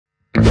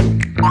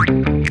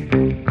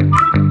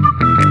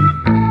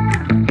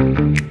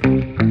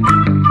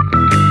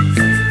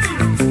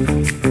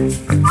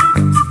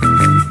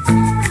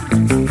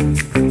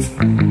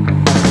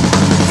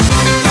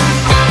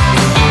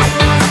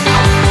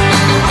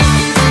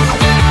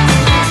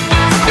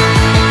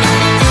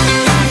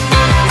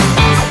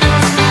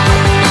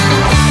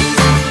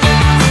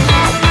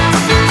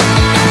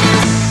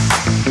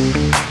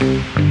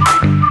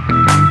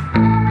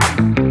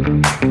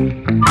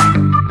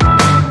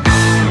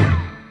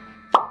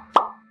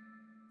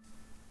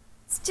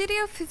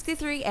Studio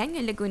 53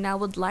 Enya Laguna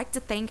would like to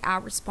thank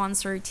our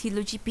sponsor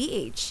Tealogy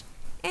PH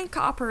in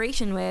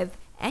cooperation with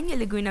Enya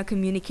Laguna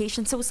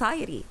Communication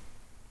Society.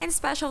 And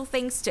special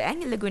thanks to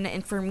Enya Laguna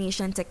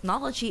Information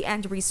Technology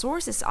and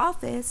Resources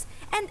Office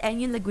and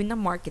Enya Laguna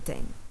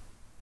Marketing.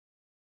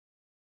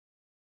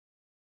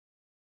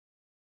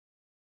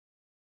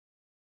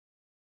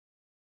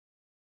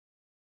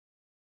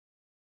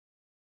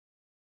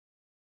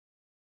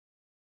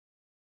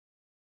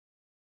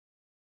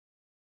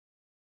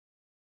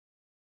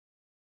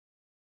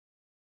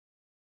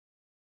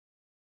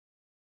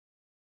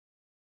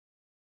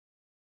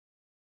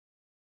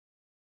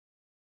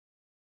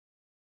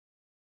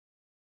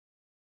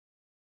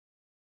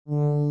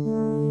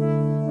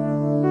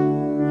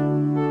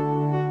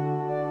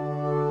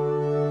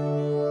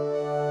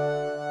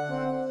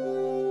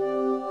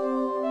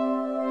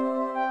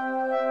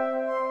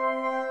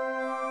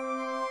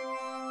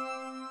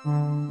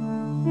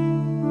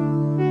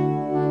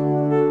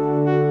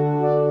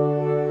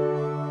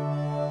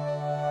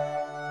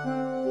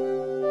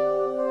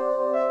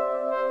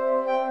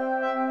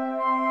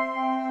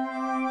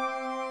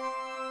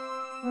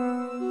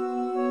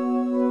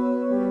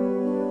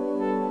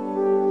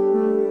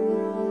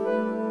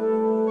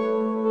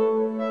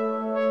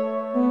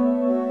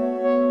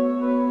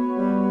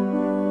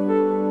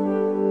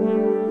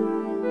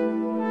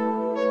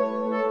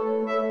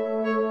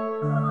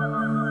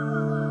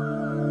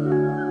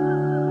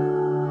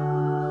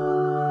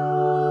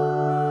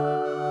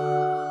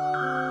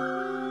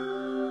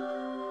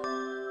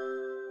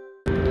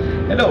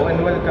 Hello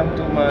and welcome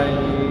to my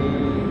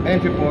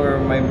entry for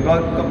my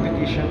blog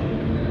competition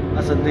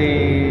as a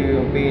day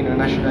of being a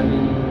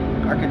Nationalian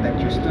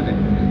architecture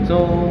student.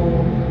 So,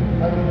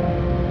 ang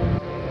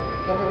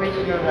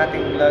competition ng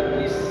ating blog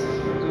is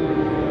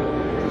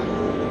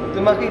to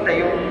makita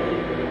yung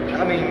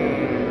aming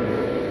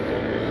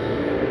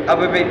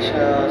average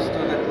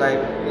student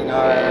life in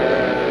our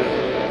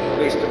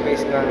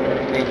face-to-face ng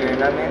major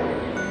namin,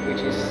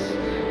 which is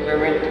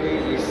currently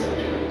is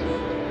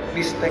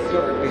this sector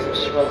or this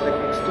visual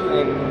techniques too,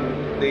 and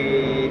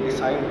the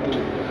design too.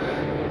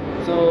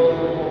 So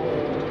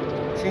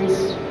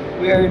since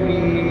we are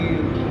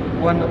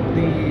one of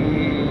the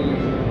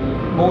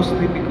most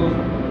difficult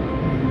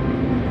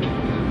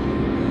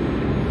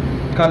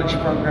college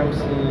programs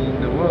in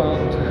the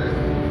world,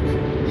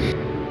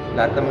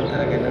 lahat naman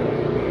talaga ng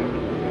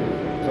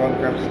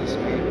programs is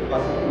made,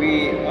 but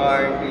we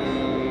are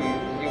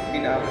yung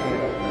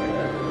pinakahirap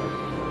talaga.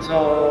 So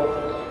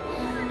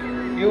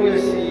you will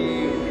see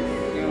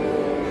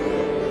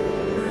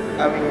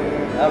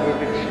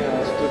average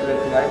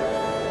student life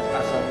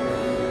as an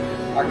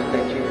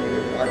architecture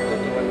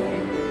architectural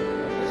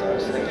is our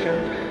section,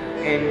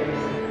 and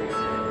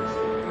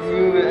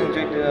you will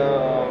enjoy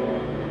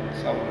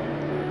some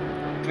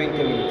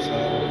 20 minutes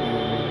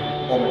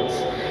moments.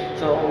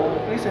 So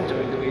please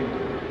enjoy the video.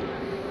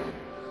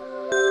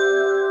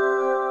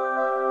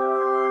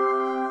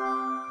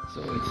 So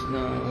it's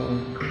now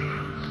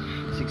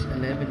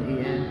 6:11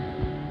 a.m.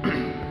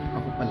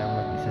 Ako pa lang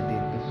mag-isa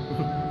dito.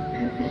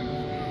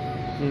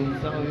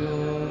 Since ako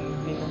yung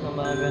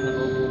pinakamaga,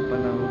 nakaupo pa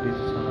na ako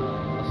dito sa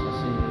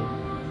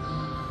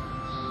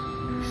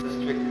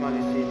strict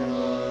policy na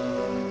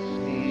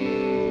hindi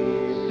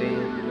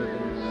pwede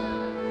tinutin na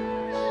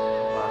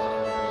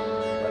pasok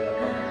ng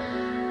balabang.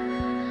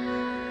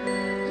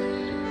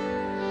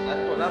 At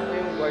wala pa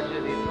yung guardia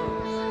dito.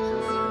 So,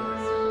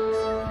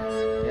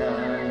 yeah,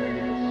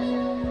 nandito pa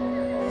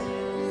ako.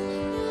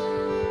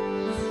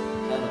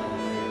 Sana po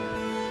kayo.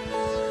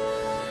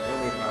 So,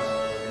 may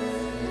pasok.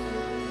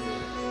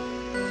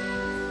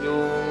 Yung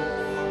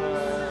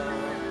mga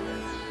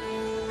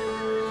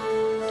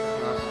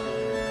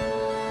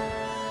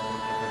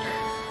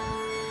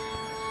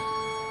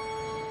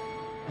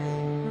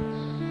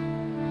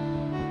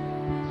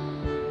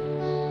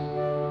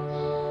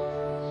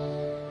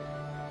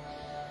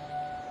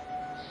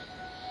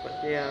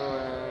kaya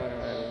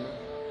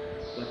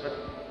dapat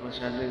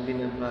masyadong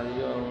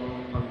binavalue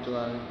ang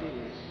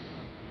punctuality.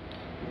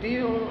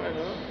 Hindi yung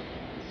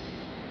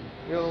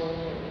yung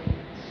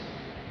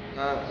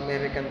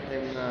American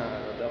time na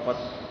dapat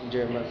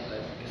German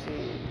time,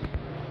 kasi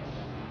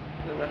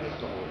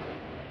nakita ko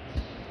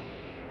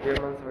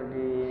Germans are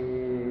the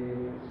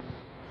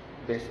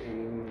best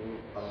in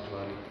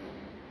punctuality.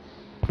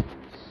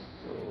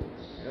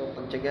 So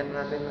pagtyagan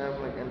natin na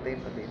mag-antay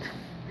pa dito.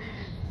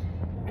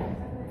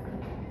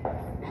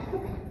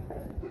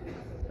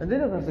 Ano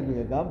na ka sa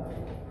Kuya Gab?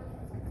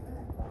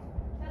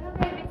 Pero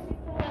may visit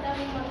ko na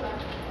namin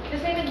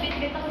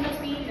Nakita ko na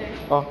feeler.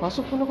 Ah,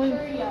 pasok po na kayo.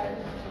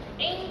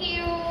 Thank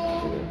you!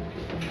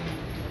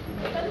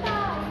 Ganda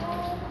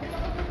ako.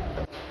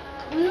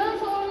 Wala,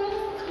 sa ulo.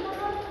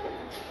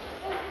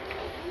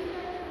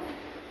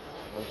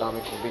 Ang dami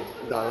kong big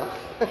dala.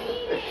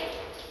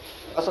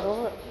 Asa ka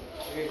nga?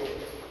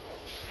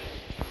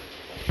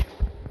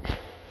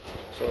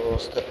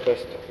 So, step by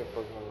step yung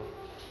pag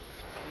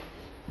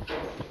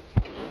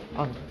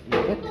ang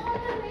init.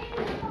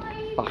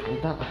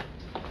 Pakita.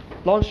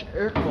 Launch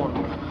aircon.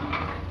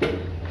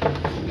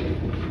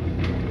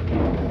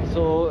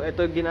 So,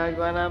 ito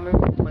ginagawa namin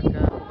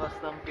pagkabukas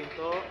ng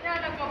pinto.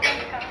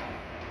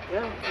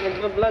 Yeah,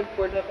 nagpa-vlog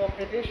for the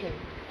competition.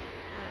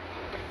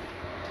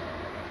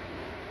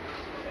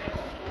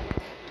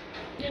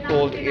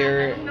 Cold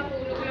air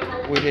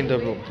within the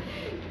room.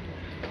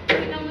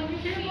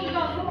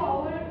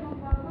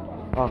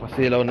 Ah,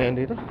 kasilaw na yun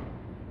dito.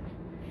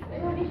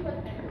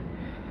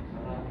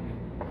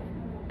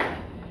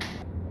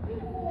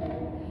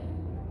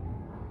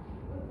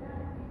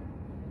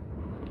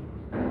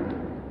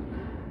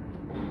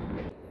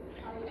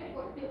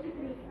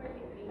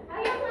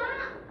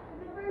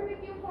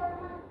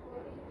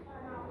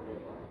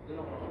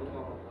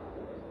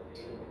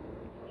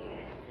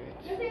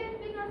 Kasi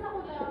pinasa ko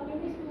lang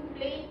yung mismo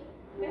plate.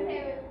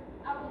 Kasi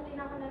ako din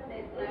ako ng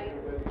deadline.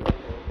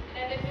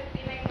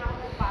 11:59 na ako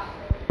nagpasok.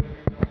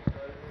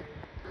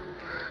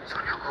 So,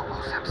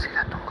 nag-uusap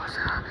sila tungkol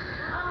sa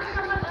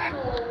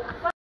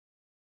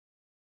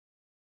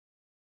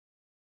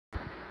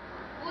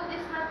Wood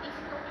is not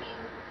easy to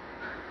clean.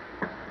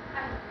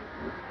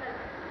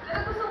 Pero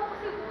gusto ko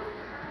kasi wood.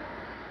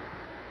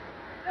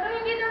 Pero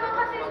hindi naman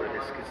kasi...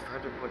 Let's get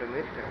started for the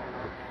midterm.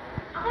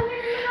 Ako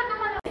hindi na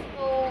dumalas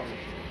ko.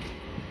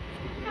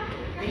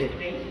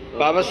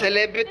 Baba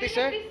celebrity,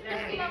 sir?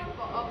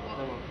 Opo.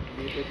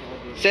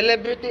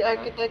 Celebrity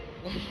architect.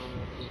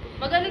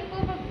 Magaling po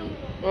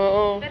magturo.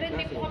 Oo. Pero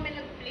hindi po kami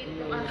nag-plate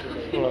ng ano.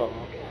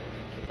 Oo.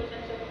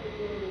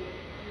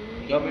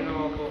 Dami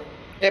naman po.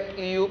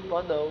 FEU pa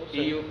daw. sir.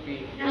 EUP.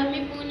 Dami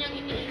po niyang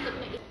iniikot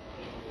na ito.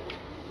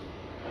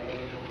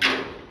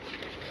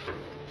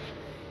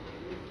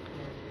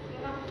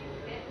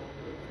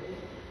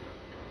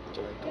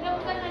 Hirap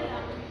ka na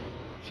lang.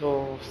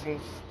 So,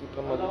 since di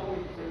pa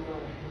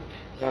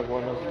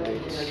gagawa ng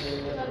plates,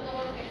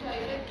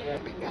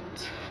 bigat.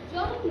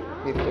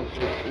 Dito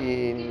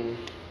in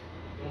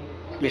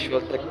Visual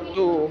Tech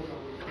 2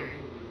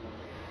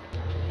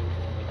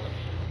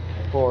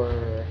 for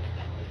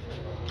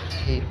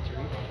A3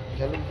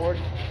 yellow board.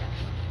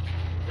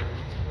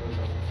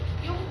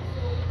 Yung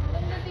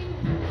maganda din.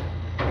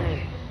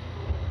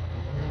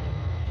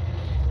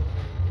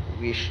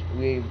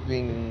 We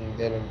bring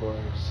yellow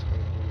boards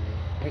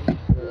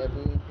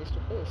every face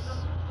to face.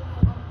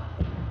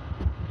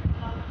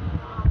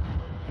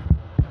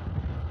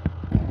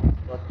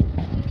 But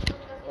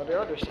on the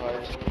other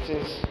side,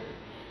 since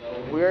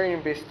we are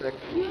in BSTech,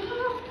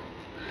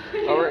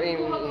 our aim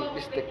in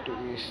BSTech 2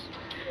 is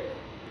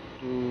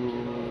to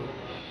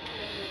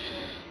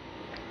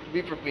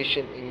be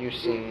proficient in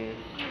using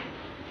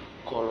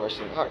colors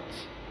and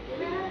arts.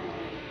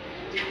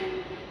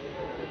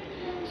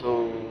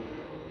 So,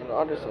 on the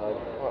other side,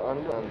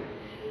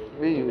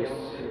 we use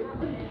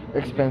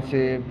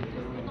expensive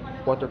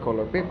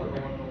watercolor paper.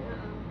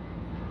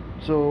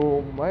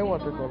 So, my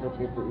watercolor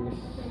paper is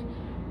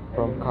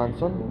from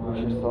Canson,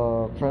 which is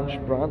a French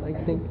brand, I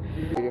think,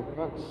 in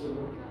France.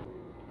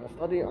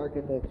 Studying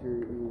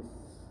architecture is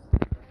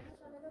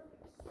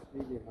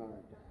really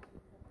hard,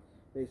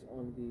 based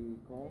on the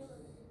cost,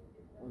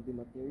 on the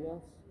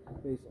materials,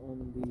 based on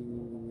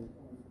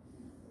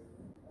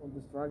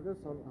the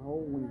struggles on how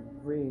we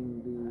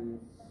bring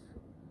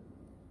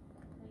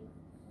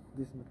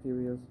these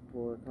materials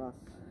for class,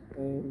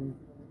 and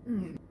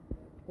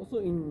also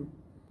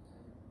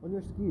on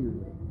your skill,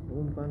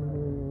 kung paano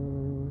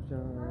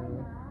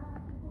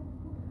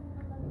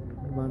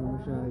mo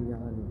siya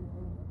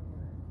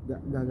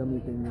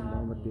gagamitin yung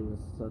mga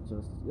materials such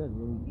as yan,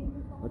 yung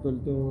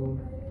katulad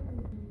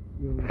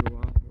yung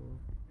gawa ko,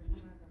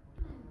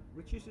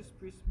 which is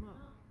Prisma.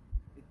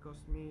 It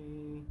cost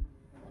me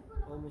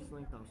almost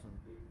 9,000,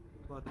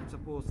 but it's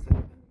supposed to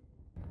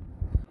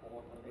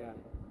yeah,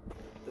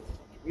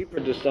 we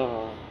produce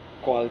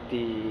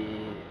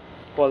quality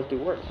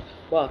work,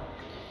 but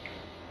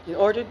in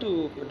order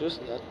to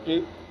produce that,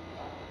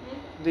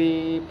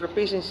 the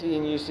proficiency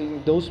in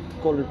using those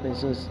colored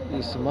pencils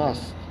is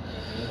must.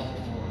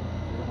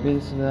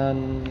 Means na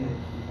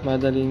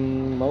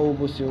madaling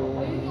maubos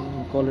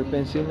yung color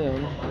pencil na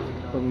yun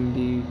kung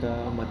hindi ka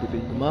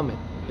matipid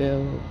gumamit. Pero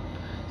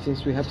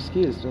since we have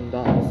skills on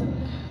that,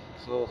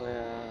 so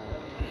kaya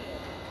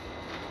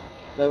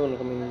lalo na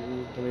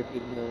kaming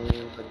tumipid ng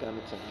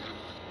paggamit sa akin.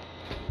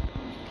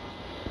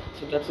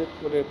 So that's it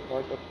for the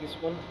part of this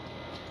one.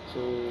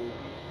 So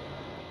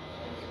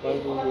I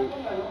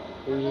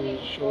will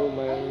show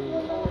my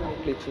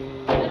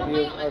plating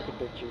field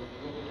architecture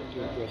to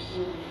impress.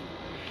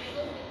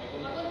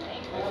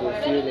 So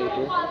see you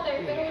later.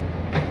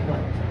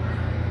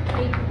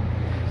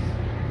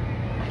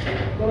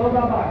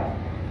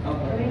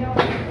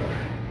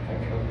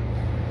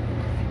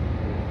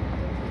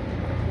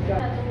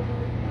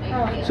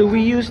 So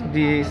we use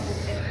this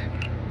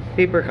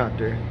paper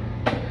cutter.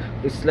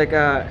 It's like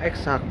a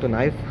X-Acto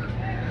knife.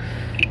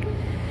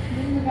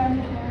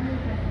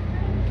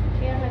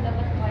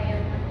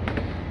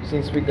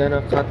 Since we're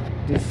gonna cut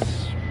this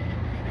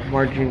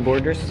margin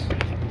borders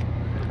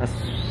as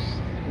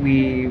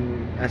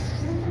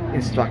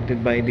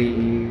instructed by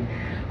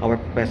our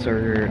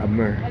Professor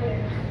Amr.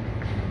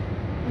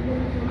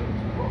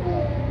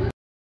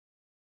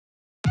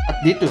 At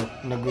dito,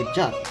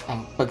 nagwidjat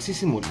ang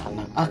pagsisimula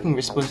ng aking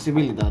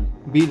responsibilidad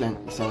bilang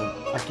isang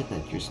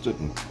architecture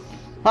student.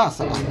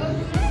 Pasa ako.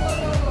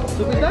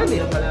 So,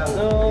 bidali pala.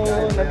 So,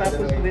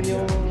 natapos ko din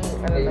yung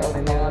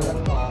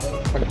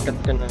pagkat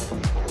ka na.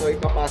 So,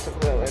 ipapasok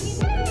na.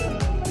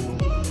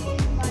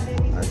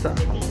 Asa?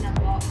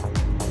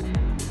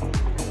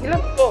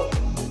 Ilan po?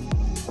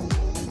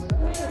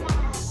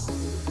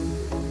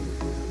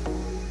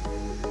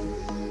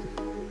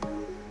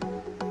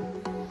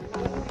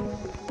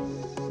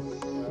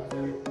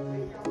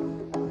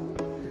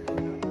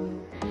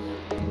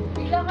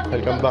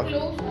 Welcome back.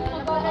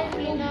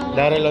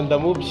 Darrell on the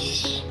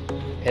moves.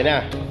 Yan na.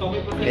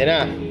 Yan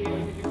na.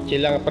 Chill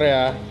lang pre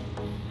ha.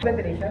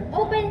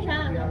 Open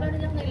siya. Paano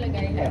lang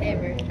nilagay?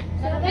 Ever.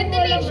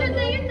 Ventilation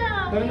na yun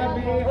na.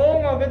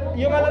 Oo nga,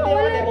 yung alam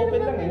niya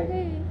open lang eh.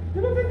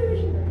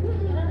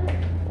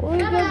 Uy,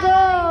 gaga!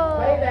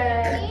 Bye,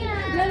 Dad!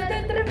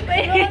 Nagtatrip pa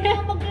eh. Ano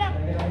ka mag-lock?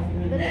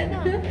 Dali na.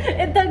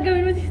 Ito,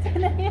 gawin mo dito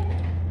na yan.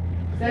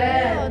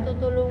 Sir!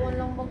 Tutulungan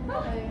lang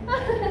mag-lock eh.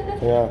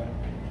 Yeah.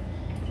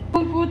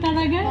 Po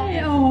talaga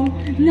eh, oh.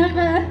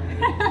 Naka...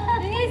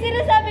 Yung yung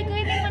sinasabi ko,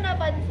 hindi mo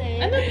napansin.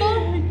 Ano to?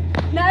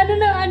 Na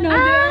ano.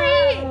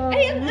 Ay!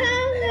 Ay, ang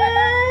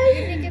angal!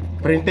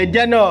 Printed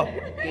yan oh.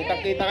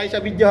 Kita-kita kayo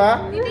sa video ha.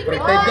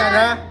 Printed yan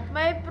ha.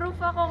 May proof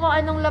ako kung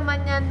anong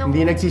laman yan nung...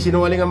 Hindi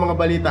nagsisinungaling ang mga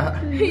balita.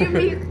 Yung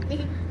milk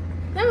tea.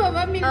 Tama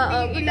ba? Milk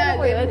tea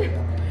ilalim.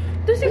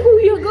 Ito si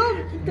Kuya Gab.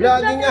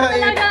 Vlogging nga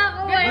eh.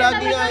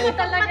 Vlogging nga eh.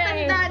 Talaga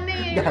eh. Matanda na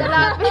eh.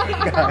 Malapit.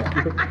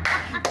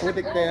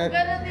 Putik na yan.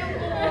 Ganun yung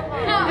kuha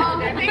ko.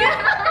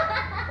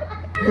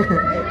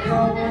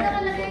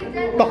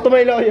 Talk to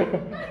my lawyer.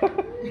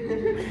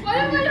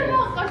 Alam mo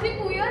naman, kasi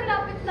kuya,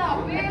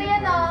 lapit-lapit. Ito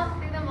yan o.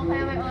 Tignan mo,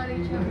 kaya may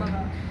orange na ba?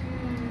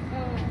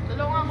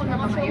 Tulungan ko,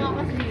 nakashow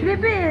nga kasi.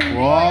 Bibin!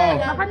 Wow.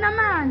 Ako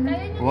naman!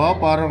 Wow,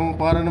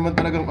 parang naman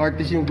talagang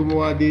artist yung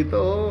gumawa dito.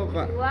 Oh.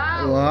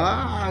 Wow.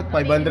 Wow.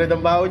 500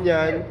 ang baon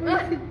yan.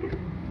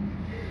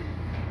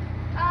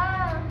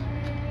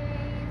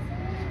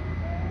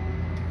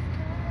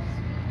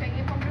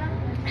 Penge pa lang.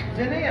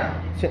 Janea,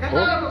 Oh.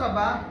 Katoliko ka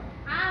ba?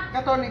 Ah,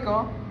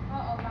 Katoliko?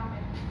 oo,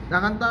 bakit?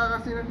 Nakanta ka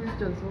kasi ng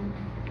Christian song.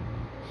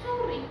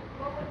 Sorry.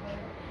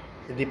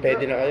 Hindi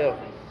pwede na kayo.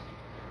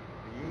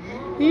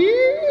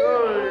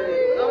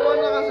 Tawa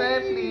na kasi,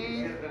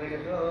 please.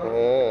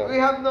 Oh.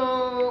 We have no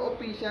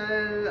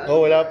official...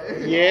 Oh, wala.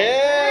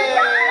 Yeah!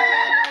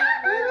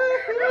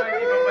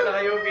 Hindi pa pala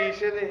kayo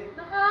official eh.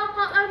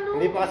 Nakakaano.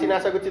 Hindi pa kasi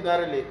nasagot si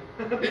Darrell eh.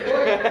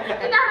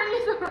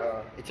 Inahalis mo.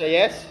 It's a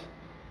yes?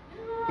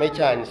 May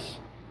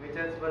chance. May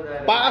chance ba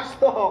dahil?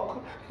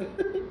 Pasok!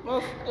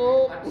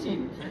 Pasok!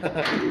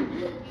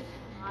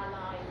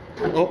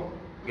 Oh,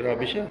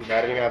 grabe siya.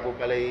 Darrell nga po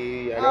pala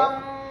ano?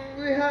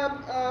 We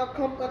have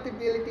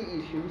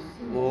compatibility issues.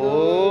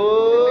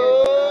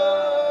 Oh!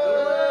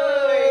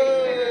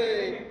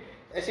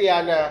 Eh si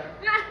Yana.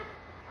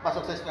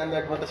 Pasok sa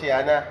standard mo to si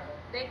Yana.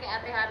 Hindi, kay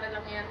Ate Hana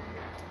lang yan.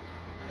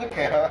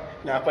 Kaya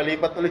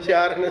napalipat ulit si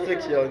Hara ng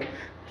seksyon.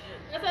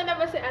 Nasaan na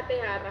ba si Ate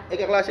Hara? Eh,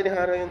 kaklase ni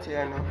Hara yun si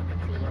ano?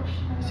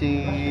 Si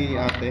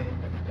ate.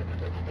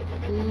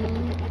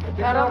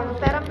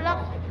 Pero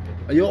black.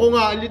 Ayoko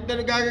nga, alit na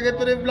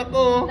nagkakaganto na yung black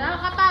ko.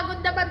 Nakakapagod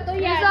naman to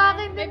yan. Sa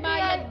akin din. May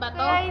bayad ba to?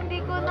 Kaya hindi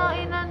ko na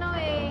inano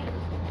eh.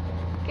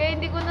 Kaya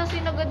hindi ko na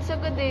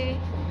sinagad-sagad eh.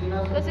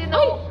 Kasi na...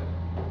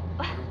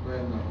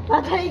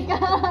 Patay ka!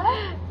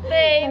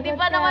 Te, hindi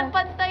pa naman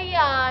pantay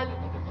yan.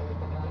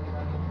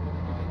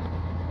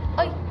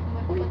 Ay!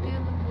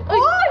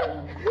 Ay!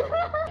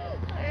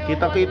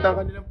 Kitang-kita ang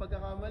kanilang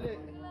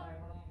pagkakamali.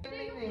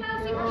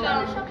 Classic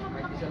lang.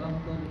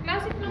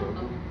 Classic lang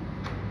to.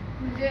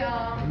 Hindi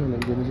ah. Ano,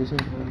 nandiyan na si Sir.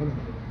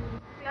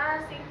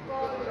 Classic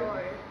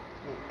color.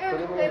 Kaya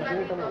ba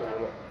dito?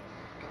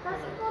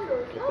 Classic color.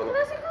 Oh,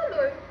 classic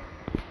color.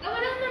 Gawa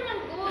lang naman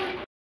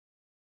gold.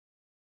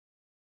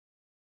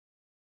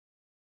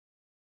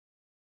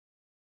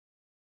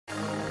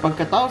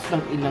 Pagkatapos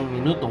ng ilang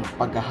minutong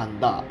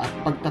paghahanda at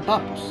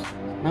pagtatapos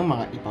ng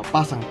mga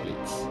ipapasang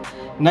plates,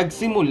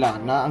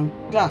 nagsimula na ang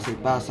klase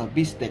para sa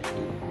BStech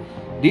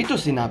 2. Dito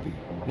sinabi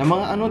na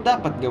mga ano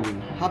dapat gawin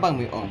habang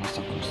may oras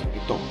sa kursong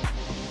ito.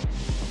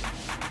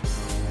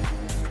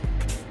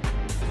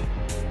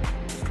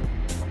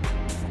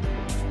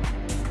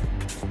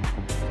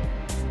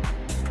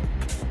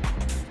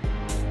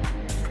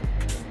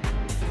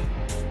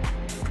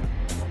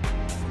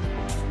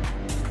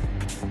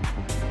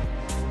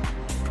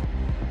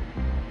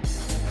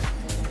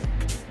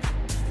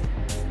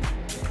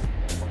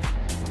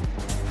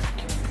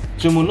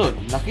 Sumunod,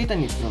 nakita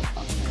ni Prof.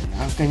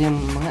 na ang kanyang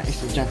mga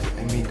estudyante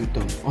ay may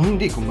gutom o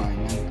hindi kumain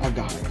ng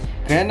agahan.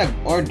 Kaya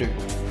nag-order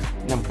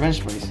ng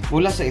french fries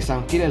mula sa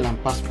isang kilalang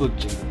fast food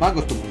chain bago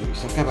tumuloy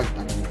sa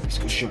karagdagang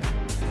diskusyon.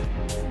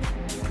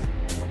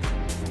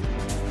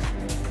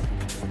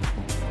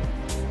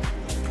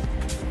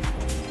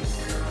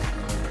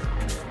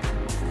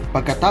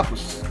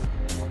 Pagkatapos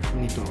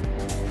nito,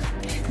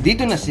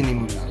 dito na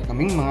sinimula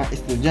kaming mga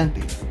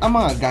estudyante ang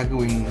mga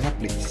gagawin na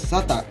plays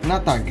na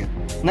target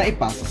na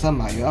ipasa sa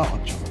Mayo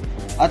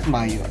 8 at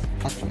Mayo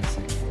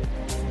 13.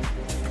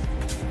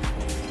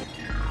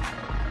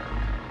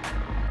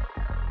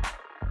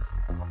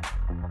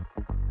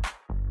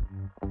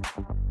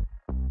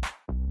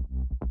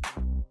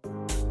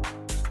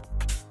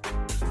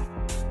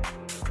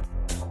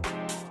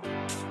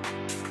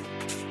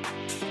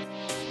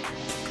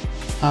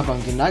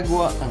 Habang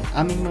ginagawa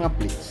ang aming mga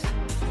plays,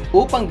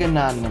 upang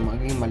ganahan na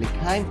maging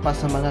malikhain pa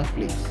sa mga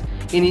plays,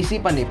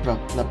 inisipan ni Prof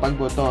na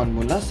pagbotohan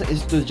mula sa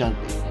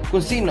estudyante kung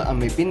sino ang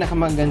may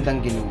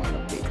pinakamagandang ginawa na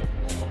play.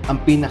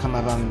 Ang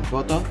pinakamaraming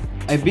boto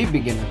ay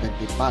bibigyan ng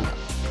gantimpala,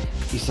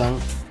 isang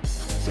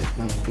set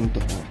ng pinto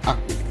ng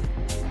active.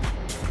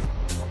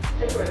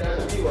 Siyempre,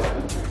 nasa diwan.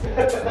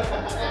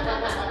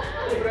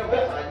 Siyempre, ba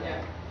sa kanya?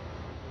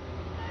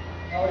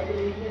 Ako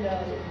piliin niya na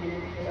kasi piliin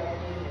niya sa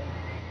akin.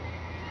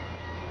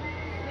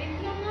 Wait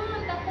lang nga,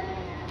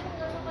 tatanong ko kung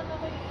gano'n ka na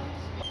kayo.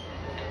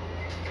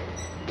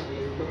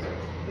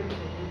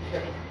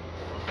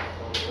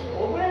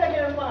 Huwag mo na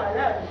lagyan ng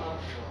pangalan.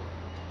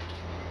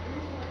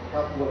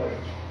 Tapos.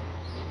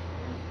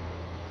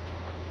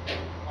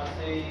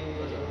 Kasi...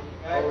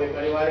 Okay,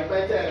 paliwanag pa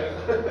siya.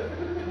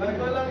 Kahit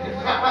walang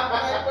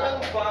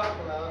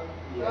background,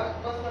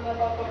 basta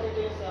napapakita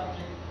yun sa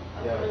akin. Ano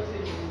Yeah. lang si...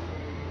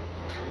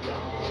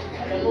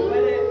 Alam mo ba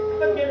rin,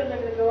 ba't gano'n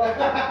nagagawa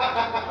ko?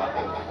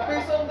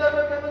 Based on the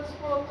relevance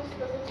photos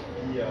kasi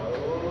sila.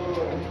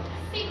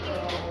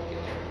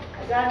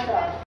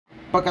 Aganda.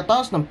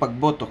 Pagkatapos ng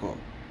pagboto ko,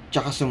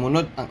 tsaka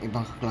sumunod ang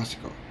ibang kaklase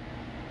ko.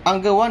 Ang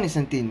gawa ni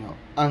Santino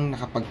ang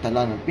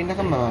nakapagtala ng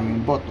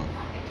pinakamaraming boto,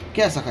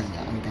 kaya sa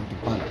kanya ang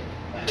gantimpala.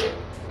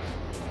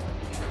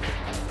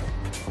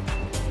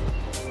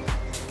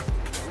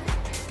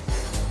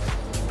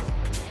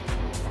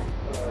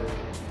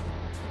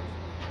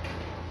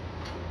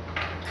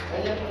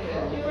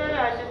 Yung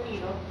wala siya,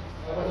 Tino.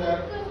 Apa, sir?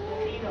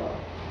 Tino.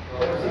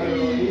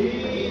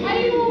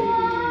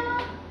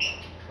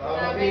 Baka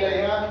mapilay,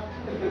 ha?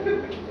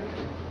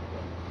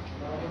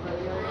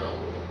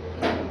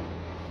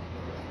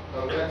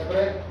 Congrats,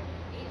 pre.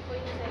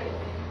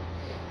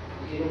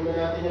 8.7. Iinom na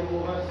natin yan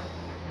bukas.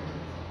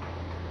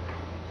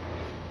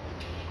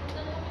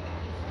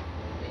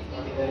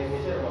 Pati na rin ni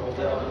sir,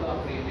 makukuha ko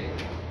ng feeling.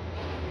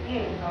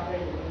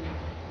 Okay.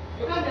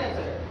 Yung kanya,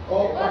 sir.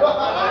 Oh,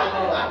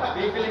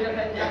 Bibili na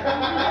kanya.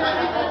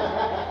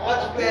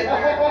 Much better.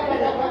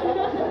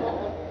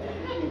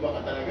 iba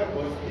ka talaga,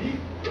 boss D.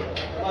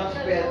 Much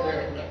better.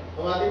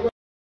 Pamati mo.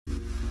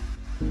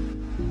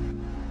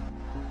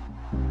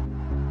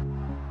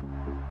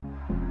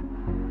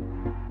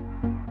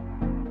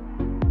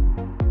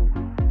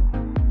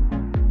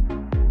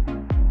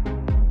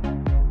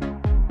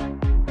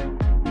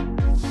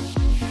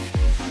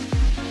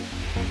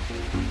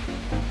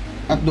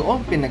 At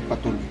doon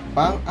pinagpatuloy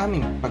pa ang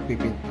aming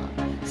pagpipinta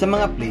sa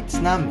mga plates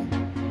namin.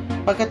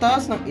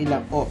 Pagkatapos ng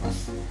ilang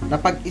oras,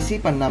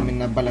 napag-isipan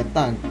namin na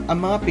balatan ang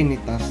mga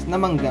pinitas na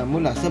mangga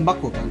mula sa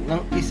bakuran ng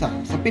isa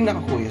sa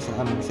pinakakuya sa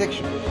aming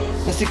section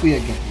na si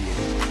Kuya Gabriel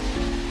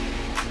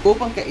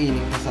upang kainin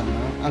kasama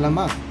ang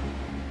alamang.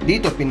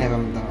 Dito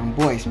pinaramdam ang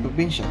buhay sa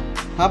probinsya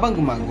habang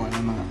gumagawa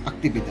ng mga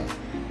aktibidad.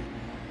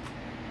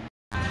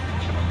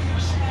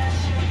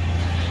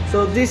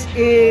 So this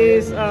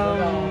is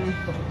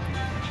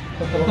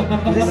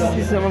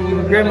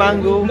grey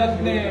mango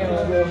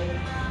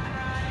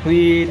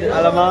with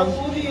alamang.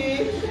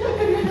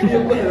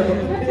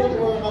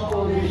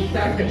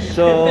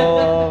 So,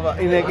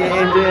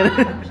 inag-enjoy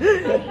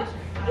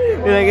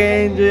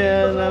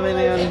namin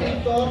yun.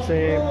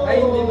 Kasi,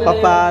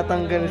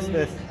 papatanggal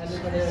stress.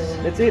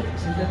 That's it.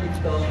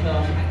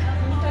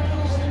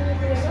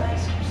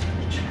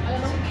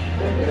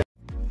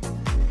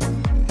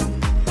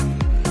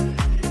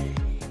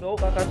 So,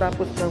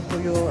 kakatapos lang po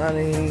yung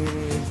aming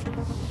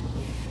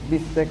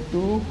Beef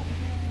 2.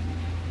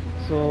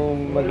 So,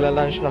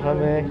 magla-lunch na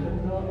kami.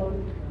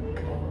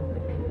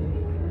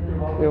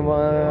 Yung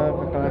mga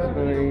kaklase ko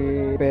ay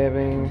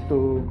preparing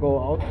to go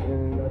out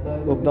and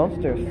go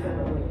downstairs.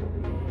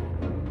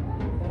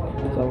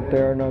 So,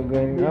 they're not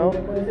going out.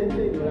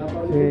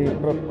 Si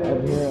Prof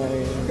up here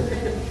ay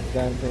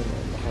dancing.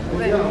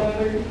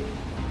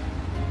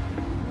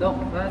 Dok,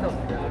 Dok.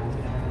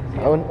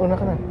 Una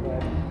ka na.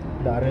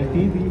 Darrell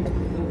TV.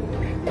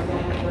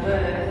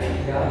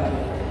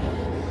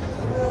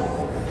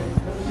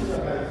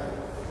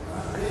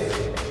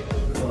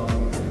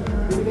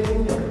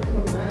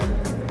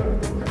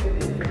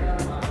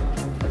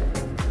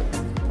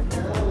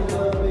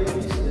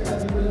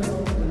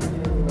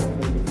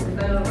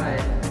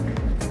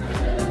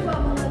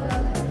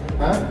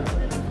 Ha?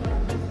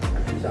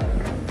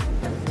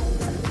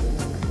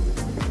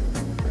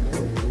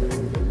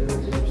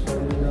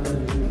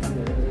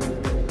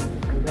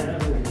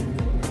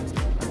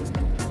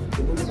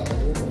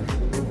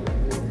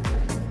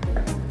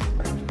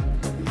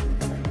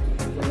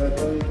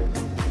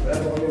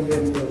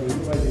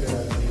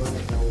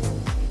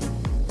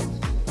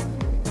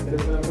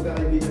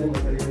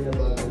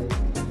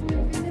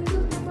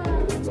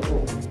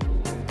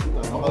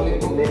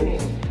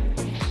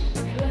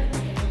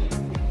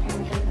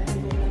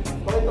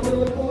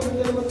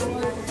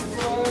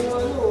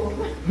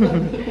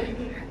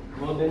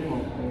 Model mo.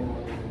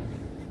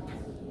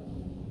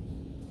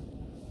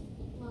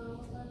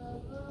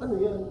 Ano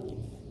yan?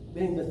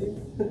 Benga din.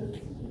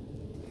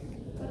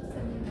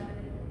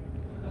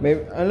 May,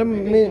 alam,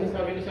 may...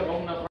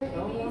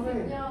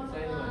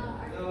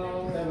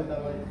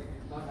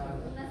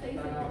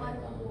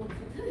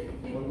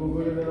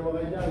 Magugulo na naman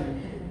kayo dyan.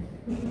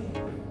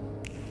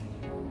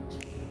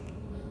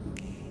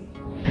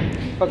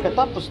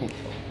 Pagkatapos nito,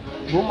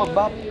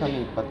 bumaba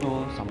kami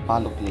patungo sa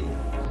Sampaloc Lane,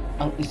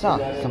 ang isa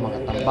sa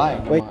mga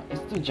tambayan ng mga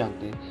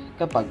estudyante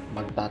kapag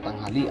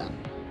magtatanghalian.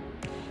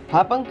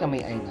 Habang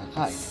kami ay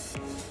nakain,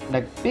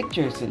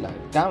 nagpicture sila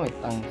gamit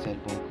ang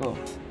cellphone ko.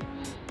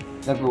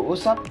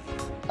 Nag-uusap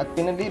at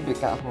pinalibre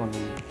ka ako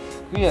ni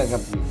Kuya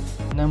Gabriel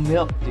ng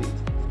milk tea.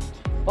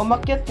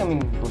 Umakyat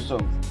kaming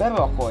busog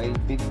pero ako ay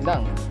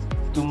biglang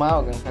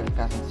tumawag ang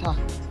kalikasan sa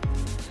akin.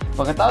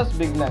 Pagkatapos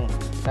biglang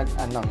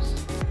nag-announce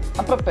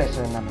ang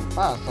professor namin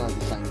para sa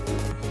design team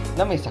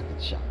na may sakit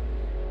siya.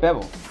 Pero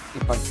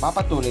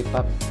ipagpapatuloy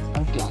pa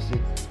ang klase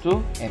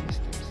to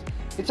MSTs.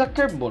 It's a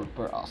curveball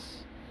for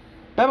us.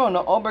 Pero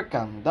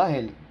na-overcome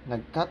dahil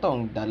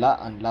nagkataong dala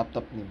ang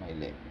laptop ni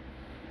Mylene.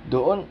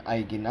 Doon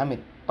ay ginamit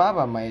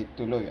para may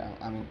tuloy ang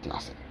aming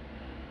klase.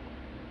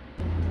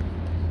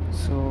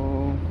 So,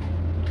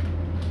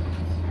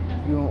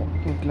 yung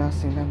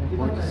klase namin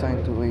for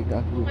design to ay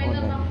gagawin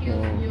online.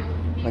 Yung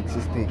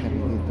magsistay kami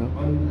dito.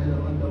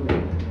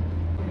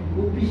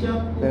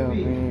 Pero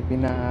may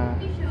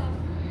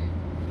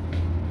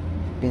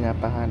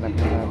pinapahanap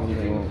namin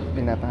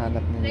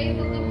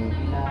yung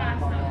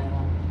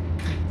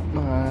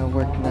mga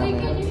work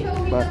namin.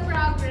 But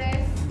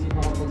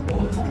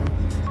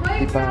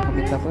di pa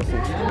kami tapos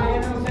eh.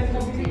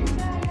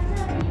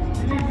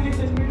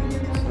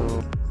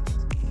 So,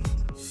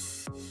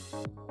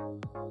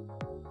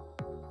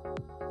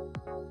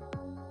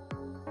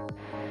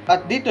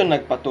 At dito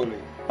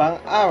nagpatuloy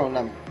pang araw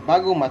namin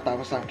bago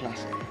matapos ang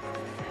klase.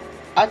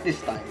 At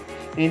this time,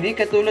 hindi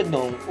katulad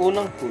noong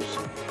unang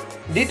kurso.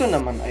 Dito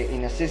naman ay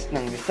inassist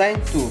ng Design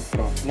 2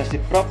 Prof na si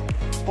Prof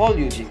Paul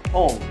Eugene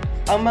Ong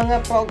ang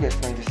mga progress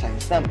ng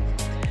designs namin.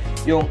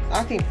 Yung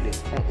aking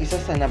plate ang isa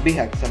sa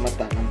nabihag sa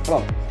mata ng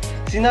Prof.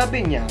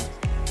 Sinabi niya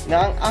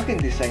na ang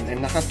aking design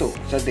ay nakato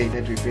sa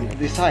data-driven na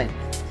design.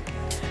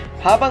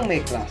 Habang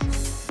may class,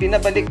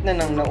 pinabalik na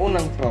ng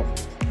naunang Prof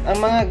ang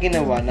mga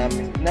ginawa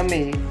namin na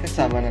may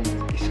kasama ng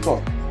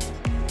score.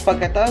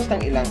 Pagkatapos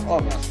ng ilang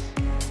oras,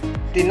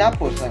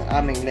 tinapos ang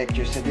aming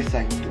lecture sa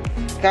Design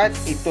 2 kahit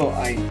ito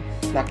ay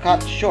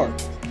na-cut short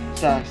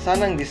sa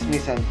sanang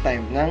dismissal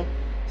time ng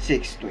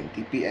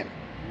 6:20 p.m.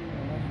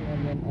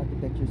 Nationalian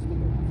architecture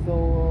student.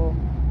 So,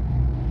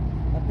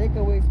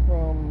 takeaways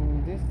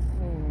from this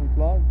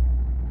vlog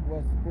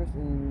was first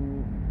in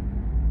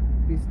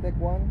BSTech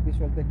 1,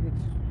 Visual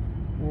Techniques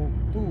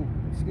 2,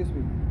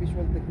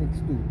 Visual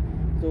Techniques 2.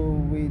 So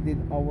we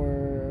did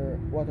our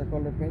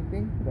watercolor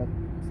painting, but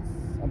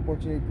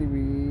unfortunately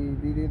we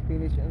didn't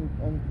finish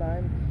on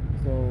time.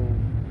 So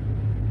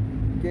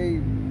gave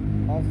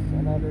us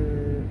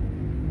another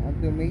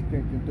until May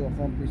 13 to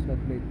accomplish that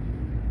plate.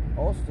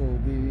 Also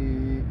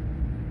the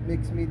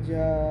mixed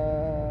media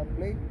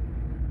plate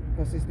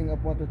consisting of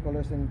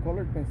watercolors and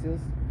colored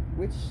pencils,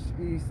 which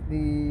is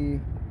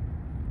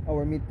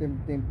our midterm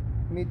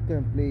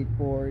plate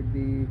for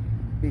the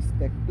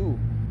BSTech 2.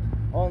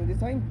 On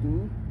Design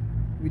 2,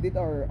 we did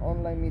our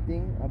online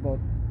meeting about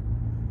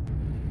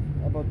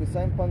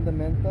design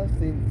fundamentals,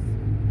 since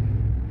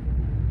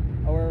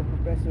our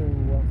professor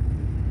was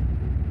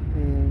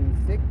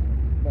sick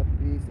but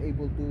is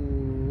able to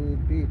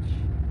teach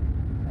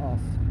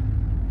us,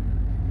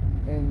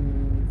 and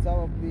some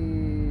of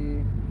the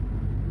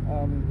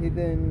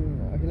hidden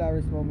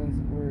hilarious moments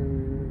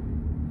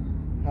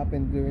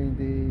happened during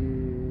the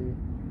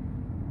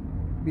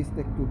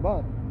BSTech 2,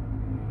 but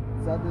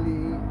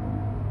sadly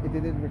it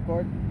didn't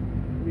record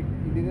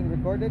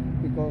it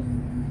because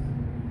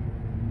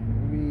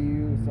we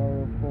use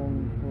our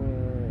phone for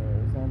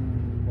some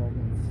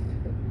moments.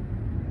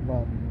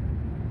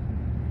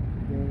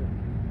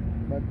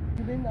 but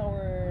within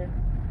our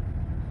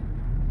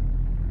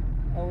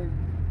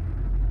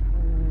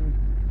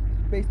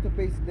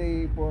face-to-face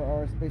day for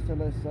our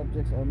specialized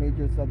subjects or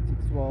major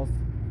subjects was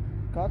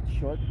cut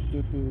short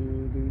due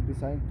to the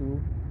Design 2,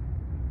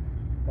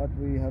 but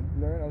we have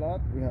learned a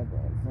lot. We have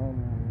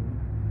some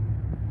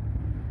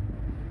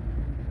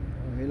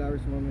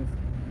hilarious moments,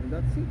 and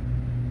that's it.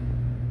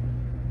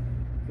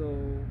 So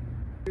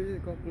here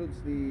it concludes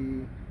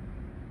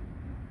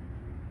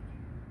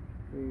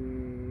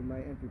my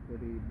entry for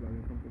the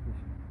blogging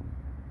competition.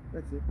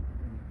 That's it.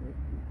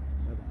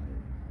 Bye bye.